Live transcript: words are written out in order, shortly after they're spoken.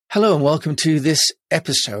Hello and welcome to this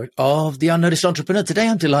episode of The Unnoticed Entrepreneur. Today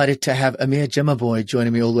I'm delighted to have Amir Jemaboy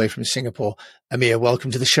joining me all the way from Singapore. Amir,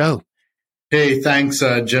 welcome to the show. Hey, thanks,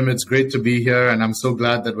 Jim. It's great to be here, and I'm so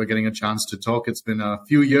glad that we're getting a chance to talk. It's been a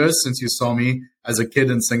few years since you saw me as a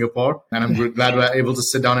kid in Singapore, and I'm glad we're able to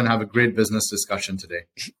sit down and have a great business discussion today.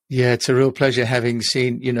 Yeah, it's a real pleasure having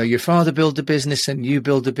seen, your father build a business and you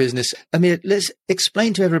build a business. Amir, let's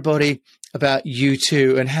explain to everybody about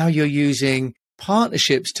U2 and how you're using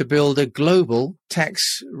partnerships to build a global tax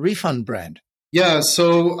refund brand. Yeah,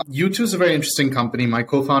 so U2 is a very interesting company. My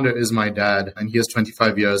co-founder is my dad, and he has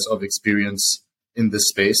 25 years of experience in this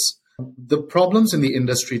space. The problems in the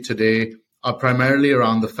industry today are primarily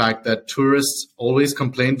around the fact that tourists always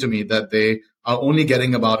complain to me that they are only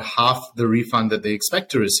getting about half the refund that they expect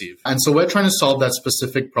to receive. And so we're trying to solve that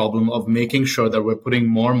specific problem of making sure that we're putting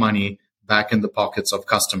more money back in the pockets of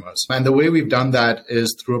customers. And the way we've done that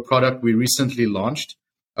is through a product we recently launched,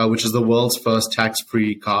 which is the world's first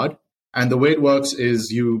tax-free card. And the way it works is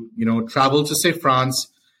you travel to, say,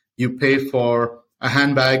 France, you pay for a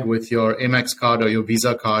handbag with your Amex card or your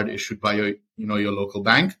Visa card issued by your local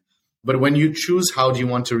bank. But when you choose how do you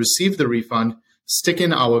want to receive the refund, stick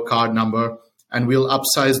in our card number and we'll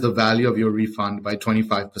upsize the value of your refund by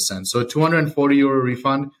 25%. So a 240 euro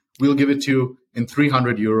refund, we'll give it to you in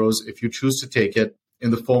 300 euros if you choose to take it in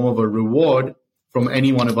the form of a reward from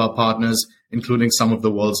any one of our partners, including some of the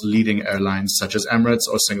world's leading airlines, such as Emirates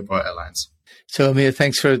or Singapore Airlines. So, Amir,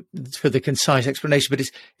 thanks for the concise explanation. But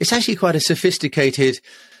it's actually quite a sophisticated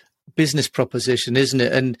business proposition, isn't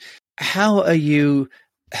it? And how are you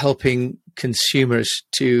helping consumers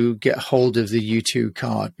to get hold of the U2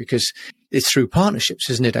 card? Because it's through partnerships,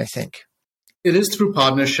 isn't it, I think? It is through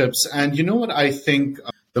partnerships. And you know what I think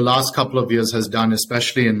the last couple of years has done,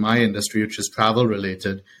 especially in my industry, which is travel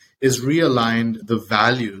related, is realigned the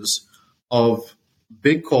values of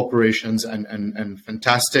big corporations and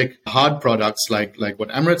fantastic hard products like what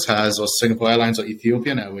Emirates has or Singapore Airlines or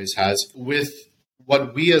Ethiopian Airways has with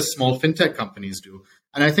what we as small fintech companies do.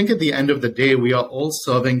 And I think at the end of the day, we are all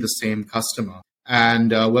serving the same customer.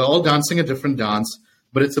 And we're all dancing a different dance,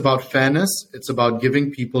 but it's about fairness. It's about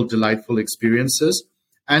giving people delightful experiences.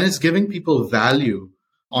 And it's giving people value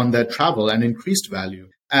on their travel and increased value.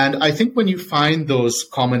 And I think when you find those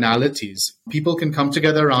commonalities, people can come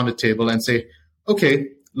together around a table and say, okay,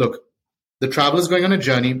 look, the traveler is going on a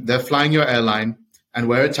journey. They're flying your airline and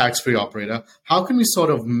we're a tax-free operator. How can we sort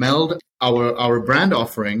of meld our brand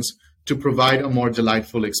offerings to provide a more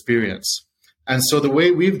delightful experience? And so the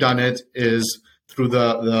way we've done it is through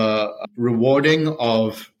the rewarding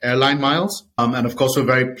of airline miles. And of course, we're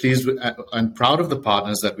very pleased with and proud of the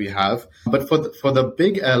partners that we have. But for the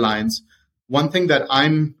big airlines, one thing that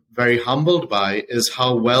I'm very humbled by is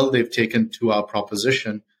how well they've taken to our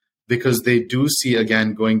proposition, because they do see,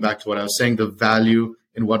 again, going back to what I was saying, the value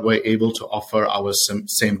in what we're able to offer our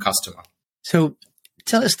same customer. So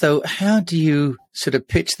tell us, though, how do you sort of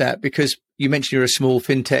pitch that? Because you mentioned you're a small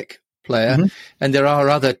fintech player, and there are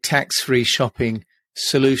other tax-free shopping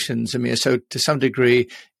solutions. I mean, so to some degree,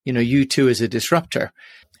 U2 is a disruptor.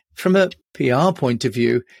 From a PR point of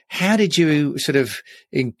view, how did you sort of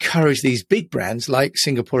encourage these big brands like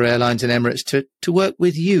Singapore Airlines and Emirates to work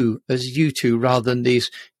with you as U2 rather than these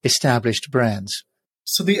established brands?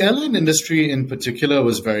 So the airline industry in particular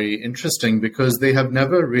was very interesting because they have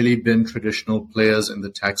never really been traditional players in the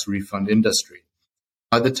tax refund industry.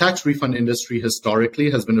 The tax refund industry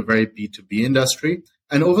historically has been a very B2B industry.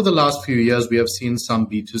 And over the last few years, we have seen some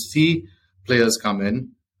B2C players come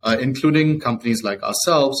in, including companies like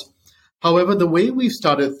ourselves. However, the way we've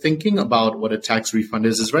started thinking about what a tax refund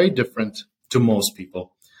is very different to most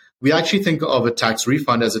people. We actually think of a tax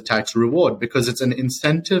refund as a tax reward because it's an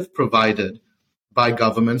incentive provided by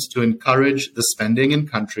governments to encourage the spending in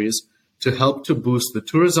countries to help to boost the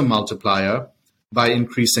tourism multiplier by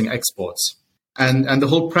increasing exports. And the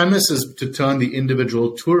whole premise is to turn the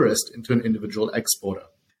individual tourist into an individual exporter.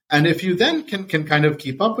 And if you then can kind of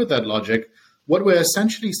keep up with that logic, what we're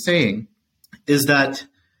essentially saying is that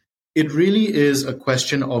it really is a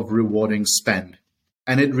question of rewarding spend.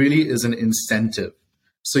 And it really is an incentive.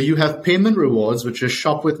 So you have payment rewards, which is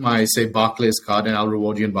shop with my, say, Barclays card, and I'll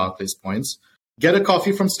reward you in Barclays points. Get a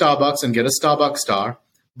coffee from Starbucks and get a Starbucks star,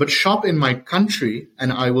 but shop in my country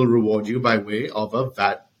and I will reward you by way of a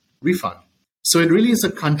VAT refund. So it really is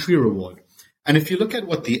a country reward. And if you look at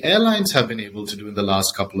what the airlines have been able to do in the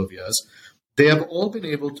last couple of years, they have all been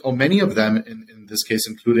able to, or many of them in this case,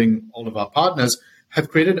 including all of our partners,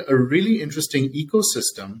 have created a really interesting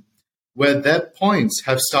ecosystem where their points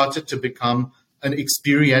have started to become an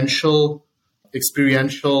experiential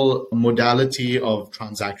modality of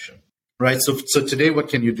transaction, right? So today, what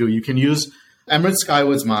can you do? You can use Emirates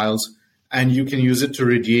Skywards Miles, and you can use it to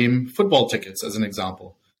redeem football tickets, as an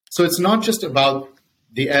example. So it's not just about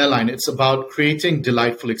the airline, it's about creating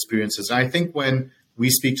delightful experiences. And I think when we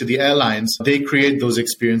speak to the airlines, they create those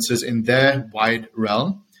experiences in their wide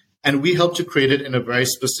realm, and we help to create it in a very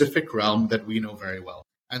specific realm that we know very well.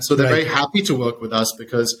 And so they're very happy to work with us,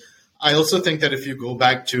 because I also think that if you go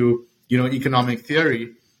back to, economic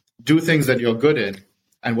theory, do things that you're good in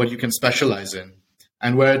and what you can specialize in.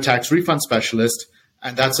 And we're a tax refund specialist,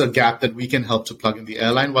 and that's a gap that we can help to plug in the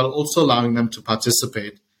airline while also allowing them to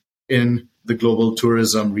participate in the global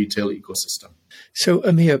tourism retail ecosystem. So,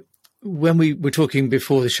 Amir, when we were talking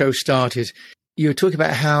before the show started, you were talking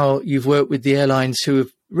about how you've worked with the airlines who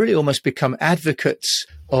have really almost become advocates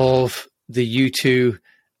of the U2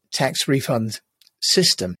 tax refund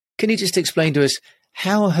system. Can you just explain to us,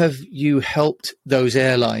 how have you helped those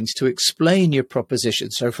airlines to explain your proposition?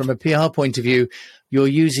 So from a PR point of view, you're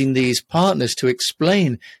using these partners to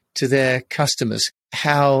explain to their customers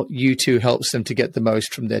how U2 helps them to get the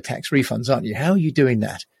most from their tax refunds, aren't you? How are you doing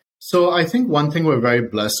that? So I think one thing we're very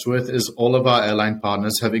blessed with is all of our airline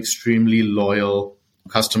partners have extremely loyal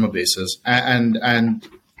customer bases. And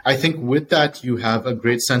I think with that, you have a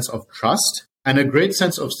great sense of trust and a great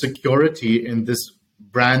sense of security in this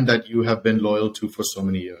brand that you have been loyal to for so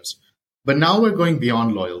many years. But now we're going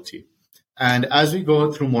beyond loyalty. And as we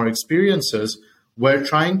go through more experiences, we're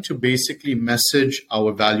trying to basically message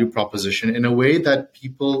our value proposition in a way that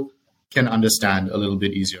people can understand a little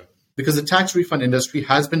bit easier. Because the tax refund industry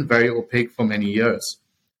has been very opaque for many years.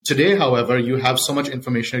 Today, however, you have so much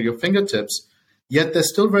information at your fingertips, yet there's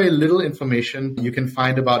still very little information you can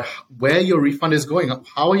find about where your refund is going.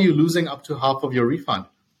 How are you losing up to half of your refund?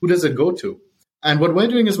 Who does it go to? And what we're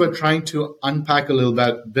doing is we're trying to unpack a little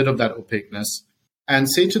bit of that opaqueness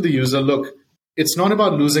and say to the user, look, it's not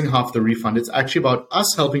about losing half the refund. It's actually about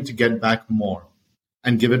us helping to get back more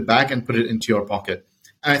and give it back and put it into your pocket.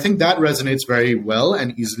 And I think that resonates very well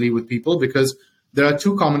and easily with people, because there are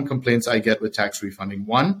two common complaints I get with tax refunding.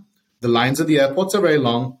 One, the lines at the airports are very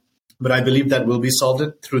long, but I believe that will be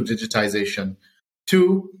solved through digitization.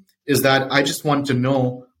 Two is that I just want to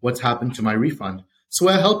know what's happened to my refund. So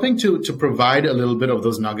we're helping to provide a little bit of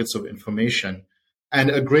those nuggets of information. And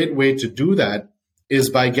a great way to do that is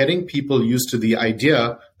by getting people used to the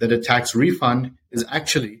idea that a tax refund is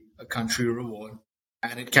actually a country reward,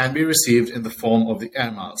 and it can be received in the form of the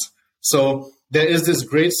air miles. So there is this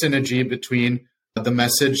great synergy between the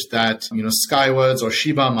message that, Skywards or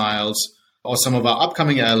Sheba Miles or some of our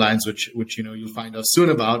upcoming airlines, which you'll find out soon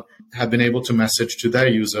about, have been able to message to their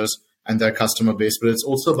users and their customer base. But it's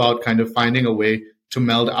also about kind of finding a way to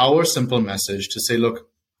meld our simple message to say, look,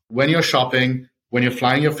 when you're shopping, when you're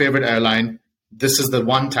flying your favorite airline, this is the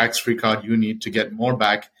one tax-free card you need to get more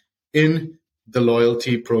back in the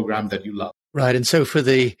loyalty program that you love. Right. And so for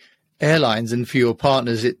the airlines and for your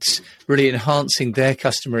partners, it's really enhancing their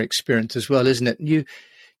customer experience as well, isn't it?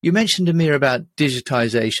 You mentioned, Amir, about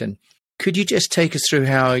digitization. Could you just take us through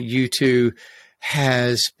how U2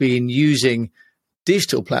 has been using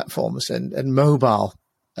digital platforms and mobile?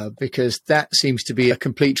 Because that seems to be a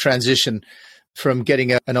complete transition from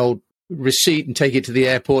getting an old receipt and taking it to the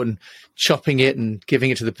airport and chopping it and giving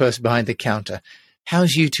it to the person behind the counter.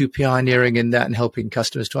 How's U2 pioneering in that and helping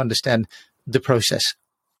customers to understand the process?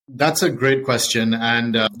 That's a great question.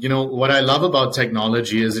 And, what I love about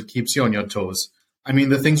technology is it keeps you on your toes. I mean,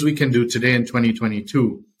 the things we can do today in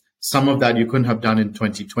 2022, some of that you couldn't have done in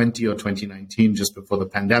 2020 or 2019 just before the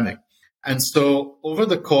pandemic. And so over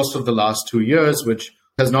the course of the last 2 years, which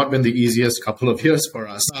has not been the easiest couple of years for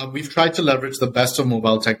us, we've tried to leverage the best of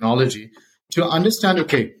mobile technology to understand,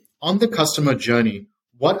 okay, on the customer journey,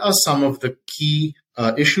 what are some of the key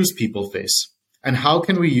issues people face? And how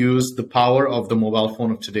can we use the power of the mobile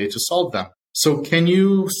phone of today to solve them? So can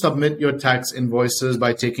you submit your tax invoices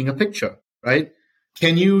by taking a picture, right?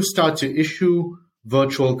 Can you start to issue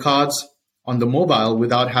virtual cards on the mobile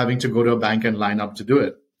without having to go to a bank and line up to do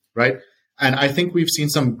it, right? And I think we've seen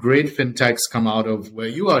some great fintechs come out of where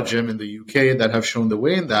you are, Jim, in the UK that have shown the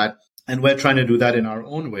way in that. And we're trying to do that in our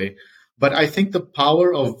own way. But I think the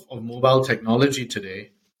power of mobile technology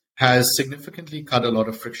today has significantly cut a lot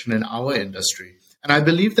of friction in our industry. And I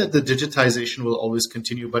believe that the digitization will always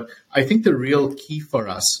continue. But I think the real key for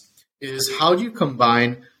us is how do you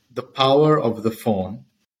combine the power of the phone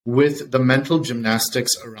with the mental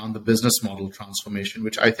gymnastics around the business model transformation,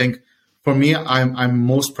 which I think, for me, I'm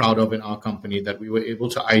most proud of in our company, that we were able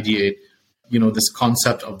to ideate, this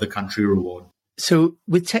concept of the country reward. So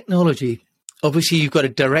with technology, obviously you've got a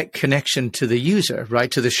direct connection to the user,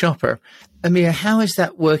 right, to the shopper. Amir, how is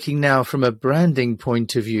that working now from a branding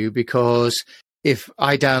point of view? Because if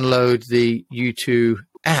I download the U2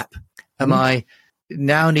 app, am I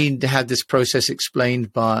now needing to have this process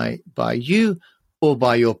explained by you or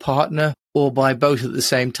by your partner or by both at the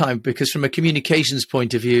same time? Because from a communications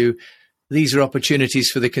point of view, these are opportunities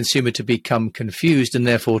for the consumer to become confused and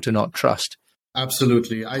therefore to not trust.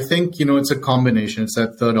 Absolutely. I think, it's a combination. It's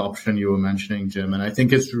that third option you were mentioning, Jim. And I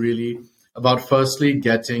think it's really about firstly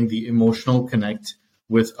getting the emotional connect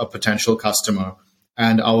with a potential customer.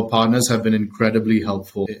 And our partners have been incredibly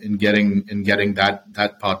helpful in getting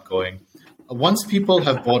that part going. Once people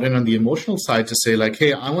have bought in on the emotional side to say like,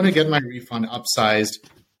 hey, I want to get my refund upsized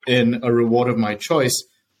in a reward of my choice,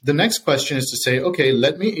 the next question is to say, okay,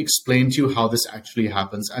 let me explain to you how this actually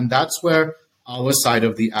happens. And that's where our side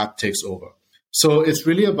of the app takes over. So it's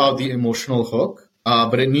really about the emotional hook,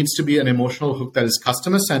 but it needs to be an emotional hook that is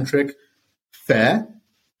customer-centric, fair,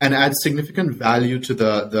 and adds significant value to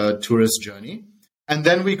the tourist journey. And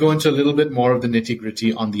then we go into a little bit more of the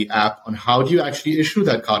nitty-gritty on the app on how do you actually issue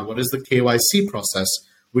that card? What is the KYC process,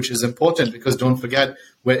 which is important because don't forget,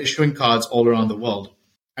 we're issuing cards all around the world.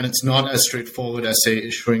 And it's not as straightforward as, say,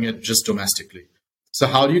 issuing it just domestically. So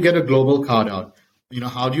how do you get a global card out?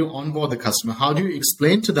 How do you onboard the customer? How do you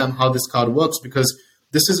explain to them how this card works? Because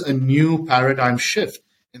this is a new paradigm shift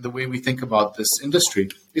in the way we think about this industry.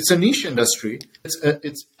 It's a niche industry.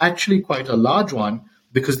 It's actually quite a large one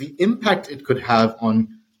because the impact it could have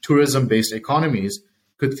on tourism-based economies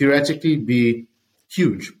could theoretically be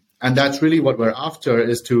huge. And that's really what we're after,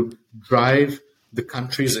 is to drive the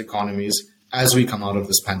country's economies as we come out of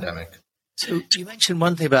this pandemic. So you mentioned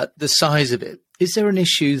one thing about the size of it. Is there an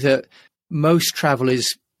issue that most travel is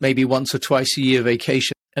maybe once or twice a year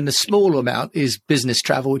vacation, and a small amount is business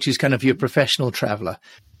travel, which is kind of your professional traveler?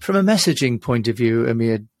 From a messaging point of view,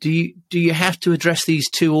 Amir, do you have to address these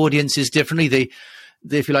two audiences differently?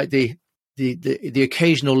 If you like, the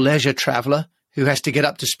occasional leisure traveler who has to get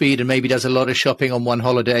up to speed and maybe does a lot of shopping on one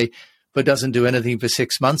holiday, but doesn't do anything for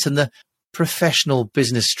 6 months, and the professional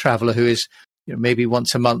business traveler who is maybe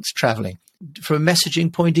once a month traveling. From a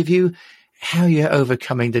messaging point of view, how you're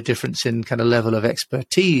overcoming the difference in kind of level of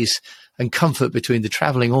expertise and comfort between the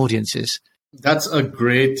traveling audiences? That's a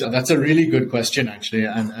really good question, actually,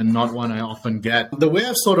 and not one I often get. The way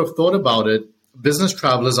I've sort of thought about it, business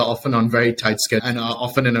travelers are often on very tight schedule and are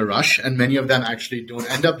often in a rush, and many of them actually don't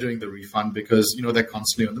end up doing the refund because, they're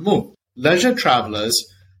constantly on the move. Leisure travelers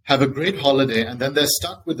have a great holiday, and then they're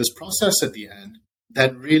stuck with this process at the end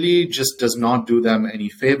that really just does not do them any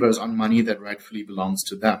favors on money that rightfully belongs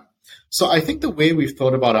to them. So I think the way we've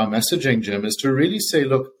thought about our messaging, Jim, is to really say,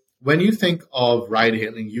 look, when you think of ride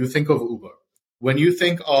hailing, you think of Uber. When you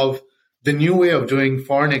think of the new way of doing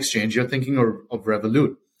foreign exchange, you're thinking of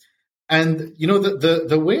Revolut. And,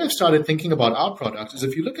 the way I've started thinking about our product is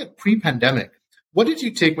if you look at pre-pandemic, what did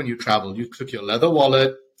you take when you traveled? You took your leather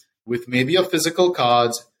wallet with maybe your physical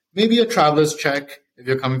cards, maybe a traveler's check if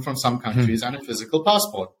you're coming from some countries, and a physical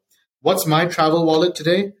passport. What's my travel wallet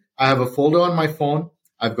today? I have a folder on my phone.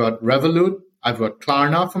 I've got Revolut. I've got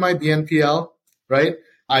Klarna for my BNPL, right?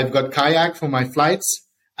 I've got Kayak for my flights,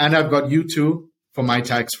 and I've got U2 for my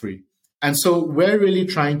tax-free. And so we're really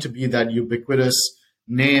trying to be that ubiquitous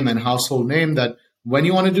name and household name that when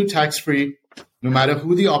you want to do tax-free, no matter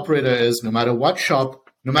who the operator is, no matter what shop,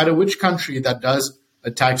 no matter which country that does a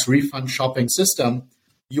tax refund shopping system,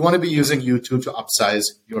 you want to be using U2 to upsize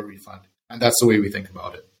your refund. And that's the way we think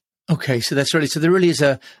about it. Okay, so there really is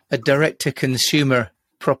a direct-to-consumer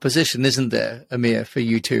proposition, isn't there, Amir, for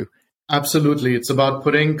U2? Absolutely. It's about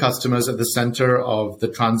putting customers at the center of the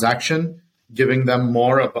transaction, giving them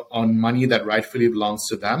more on money that rightfully belongs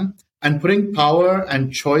to them, and putting power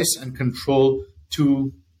and choice and control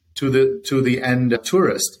to the end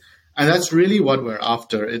tourist. And that's really what we're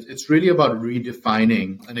after. It's really about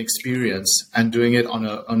redefining an experience and doing it on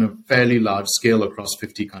a fairly large scale across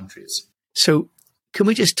 50 countries. So can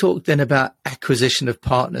we just talk then about acquisition of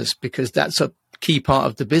partners? Because that's a key part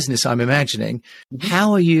of the business, I'm imagining. Mm-hmm.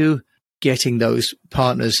 How are you getting those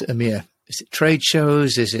partners, Amir? Is it trade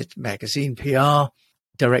shows? Is it magazine PR?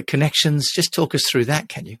 Direct connections? Just talk us through that,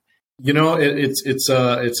 can you? It's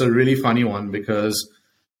a really funny one because,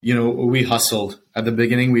 we hustled. At the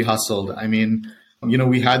beginning, we hustled. I mean,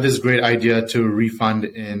 we had this great idea to refund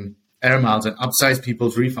in air miles and upsize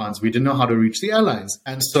people's refunds. We didn't know how to reach the airlines.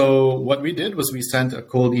 And so what we did was we sent a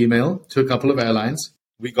cold email to a couple of airlines.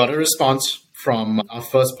 We got a response from our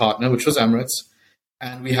first partner, which was Emirates.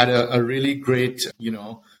 And we had a really great,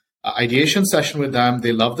 ideation session with them.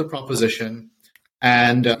 They loved the proposition.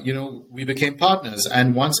 And, we became partners.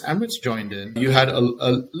 And once Emirates joined in, you had a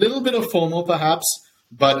little bit of FOMO perhaps,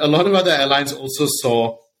 but a lot of other airlines also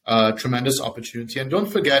saw tremendous opportunity. And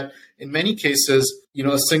don't forget, in many cases,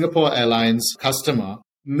 a Singapore Airlines customer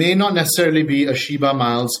may not necessarily be a Sheba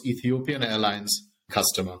Miles Ethiopian Airlines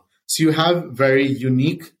customer. So you have very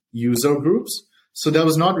unique user groups. So there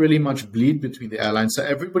was not really much bleed between the airlines. So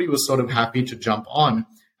everybody was sort of happy to jump on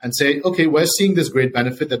and say, okay, we're seeing this great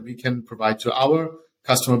benefit that we can provide to our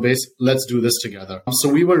customer base. Let's do this together. So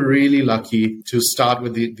we were really lucky to start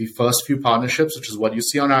with the first few partnerships, which is what you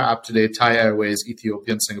see on our app today: Thai Airways,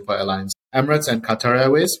 Ethiopian, Singapore Airlines, Emirates, and Qatar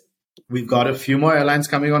Airways. We've got a few more airlines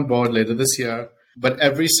coming on board later this year, but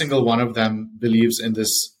every single one of them believes in this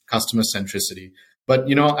customer centricity. But,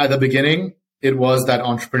 at the beginning, it was that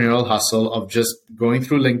entrepreneurial hustle of just going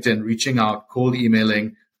through LinkedIn, reaching out, cold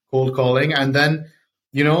emailing, cold calling, and then,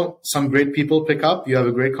 some great people pick up, you have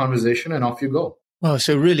a great conversation, and off you go. Well,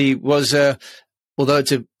 so really was, although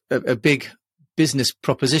it's a big business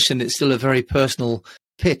proposition, it's still a very personal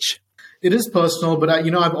pitch. It is personal, but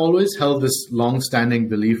I've always held this long-standing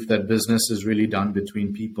belief that business is really done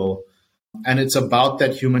between people. And it's about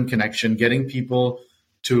that human connection, getting people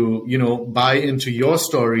to, buy into your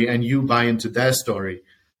story and you buy into their story.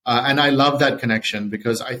 And I love that connection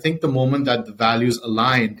because I think the moment that the values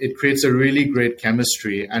align, it creates a really great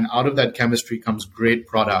chemistry. And out of that chemistry comes great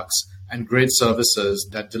products and great services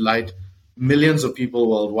that delight millions of people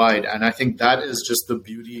worldwide. And I think that is just the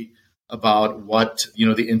beauty about what,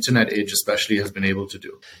 the internet age especially has been able to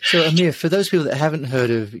do. So Amir, for those people that haven't heard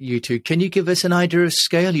of U2, can you give us an idea of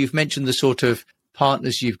scale? You've mentioned the sort of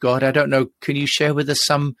partners you've got. I don't know, can you share with us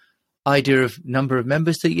some idea of number of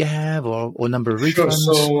members that you have or number of refunds?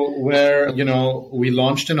 Sure. So we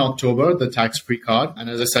launched in October, the tax-free card. And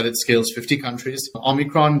as I said, it scales 50 countries.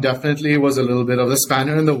 Omicron definitely was a little bit of a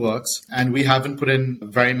spanner in the works, and we haven't put in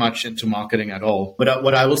very much into marketing at all. But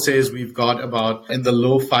what I will say is we've got about in the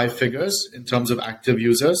low 5 figures in terms of active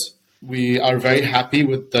users. We are very happy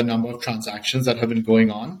with the number of transactions that have been going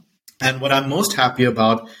on. And what I'm most happy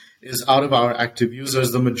about is out of our active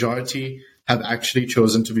users, the majority have actually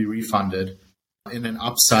chosen to be refunded in an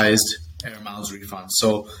upsized air miles refund.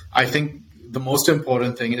 So I think the most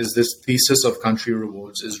important thing is this thesis of country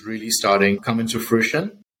rewards is really starting to come into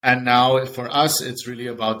fruition. And now for us, it's really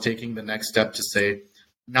about taking the next step to say,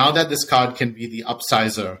 now that this card can be the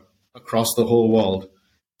upsizer across the whole world,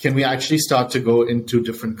 can we actually start to go into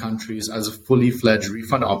different countries as a fully fledged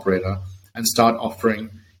refund operator and start offering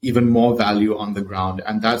even more value on the ground?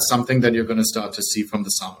 And that's something that you're going to start to see from the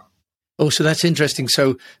summer. Oh, so that's interesting.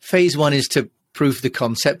 So phase one is to prove the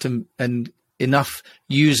concept and enough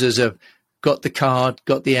users have got the card,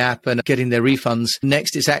 got the app and getting their refunds.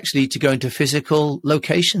 Next is actually to go into physical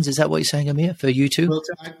locations. Is that what you're saying, Amir, for U2? Well,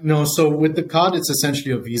 no. So with the card, it's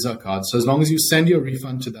essentially a Visa card. So as long as you send your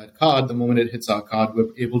refund to that card, the moment it hits our card, we're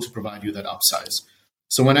able to provide you that upsize.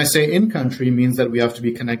 So when I say in-country, means that we have to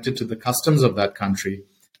be connected to the customs of that country,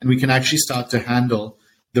 and we can actually start to handle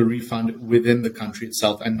the refund within the country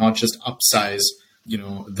itself and not just upsize,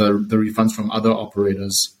 the refunds from other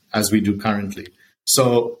operators as we do currently.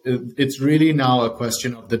 So it's really now a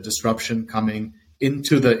question of the disruption coming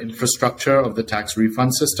into the infrastructure of the tax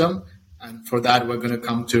refund system. And for that, we're going to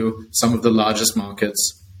come to some of the largest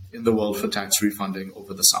markets in the world for tax refunding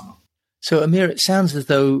over the summer. So Amir, it sounds as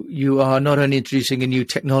though you are not only introducing a new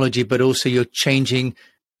technology, but also you're changing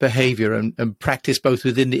behavior and practice both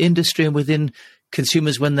within the industry and within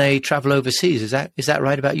consumers when they travel overseas. Is that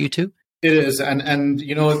right about U2? It is, and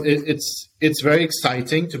it's very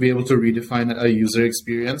exciting to be able to redefine a user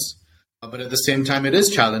experience, but at the same time, it is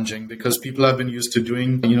challenging because people have been used to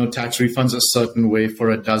doing tax refunds a certain way for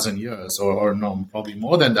a dozen years, or no, probably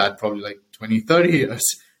more than that, probably like 20, 30 years,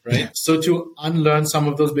 right? Yeah. So to unlearn some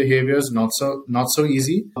of those behaviors, not so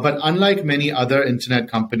easy. But unlike many other internet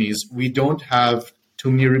companies, we don't have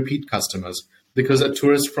too many repeat customers. Because a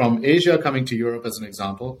tourist from Asia coming to Europe, as an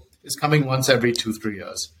example, is coming once every 2-3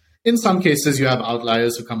 years. In some cases, you have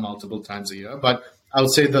outliers who come multiple times a year, but I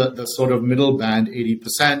would say the sort of middle band,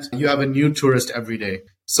 80%, you have a new tourist every day.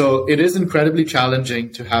 So it is incredibly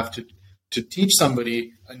challenging to have to teach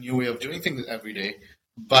somebody a new way of doing things every day.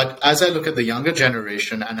 But as I look at the younger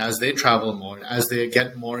generation and as they travel more, and as they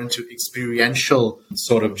get more into experiential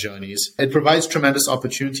sort of journeys, it provides tremendous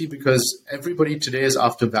opportunity because everybody today is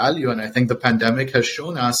after value. And I think the pandemic has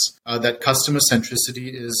shown us that customer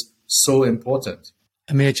centricity is so important.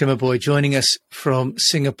 Amir Jimaboy joining us from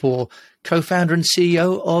Singapore, co-founder and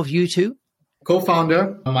CEO of U2.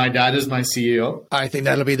 Co-founder. My dad is my CEO. I think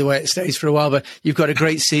that'll be the way it stays for a while, but you've got a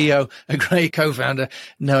great CEO, a great co-founder,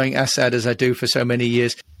 knowing Asad as I do for so many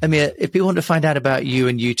years. Amir, if people want to find out about you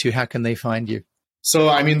and U2, how can they find you? So,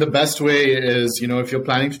 I mean, the best way is, if you're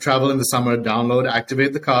planning to travel in the summer, download,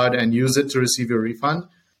 activate the card and use it to receive your refund.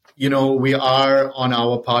 We are on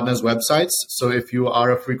our partners' websites. So if you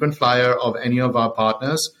are a frequent flyer of any of our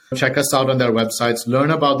partners, check us out on their websites,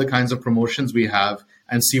 learn about the kinds of promotions we have,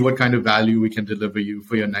 and see what kind of value we can deliver you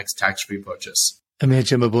for your next tax-free purchase. Amir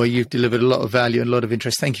Jimaboy, you've delivered a lot of value and a lot of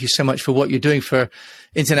interest. Thank you so much for what you're doing for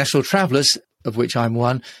international travelers, of which I'm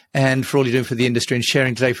one, and for all you're doing for the industry and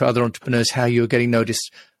sharing today for other entrepreneurs how you're getting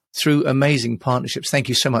noticed through amazing partnerships. Thank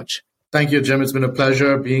you so much. Thank you, Jim. It's been a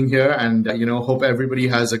pleasure being here, and hope everybody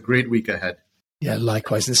has a great week ahead. Yeah,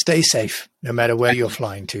 likewise. And stay safe, no matter where you're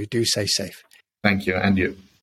flying to. Do stay safe. Thank you, and you.